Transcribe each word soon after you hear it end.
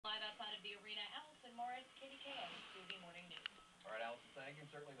thank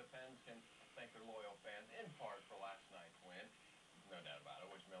him. Certainly the Pens can thank their loyal fans in part for last night's win. No doubt about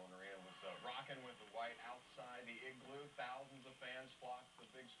it, which Mellon Arena was rocking with the white outside the igloo. Thousands of fans flocked to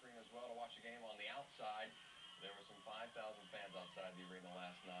the big screen as well to watch the game on the outside. There were some 5,000 fans outside the arena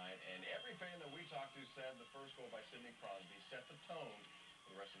last night, and every fan that we talked to said the first goal by Sidney Crosby set the tone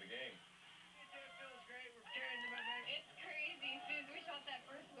for the rest of the game. It feels great. We're carrying the momentum. It's crazy. As soon as we shot that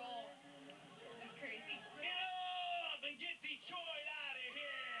first goal, it was crazy. Get up and get Detroit out of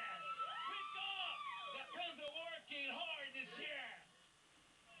here. Pick up. The Pens are working hard this year.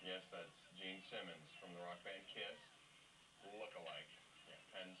 Yes, that's Gene Simmons from the rock band Kiss. Look-alike. Yeah,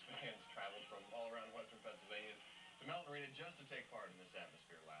 Pens fans traveled from all around western Pennsylvania to Mellon Arena just to take part in this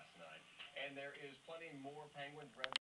atmosphere last night. And there is plenty more Penguins, Red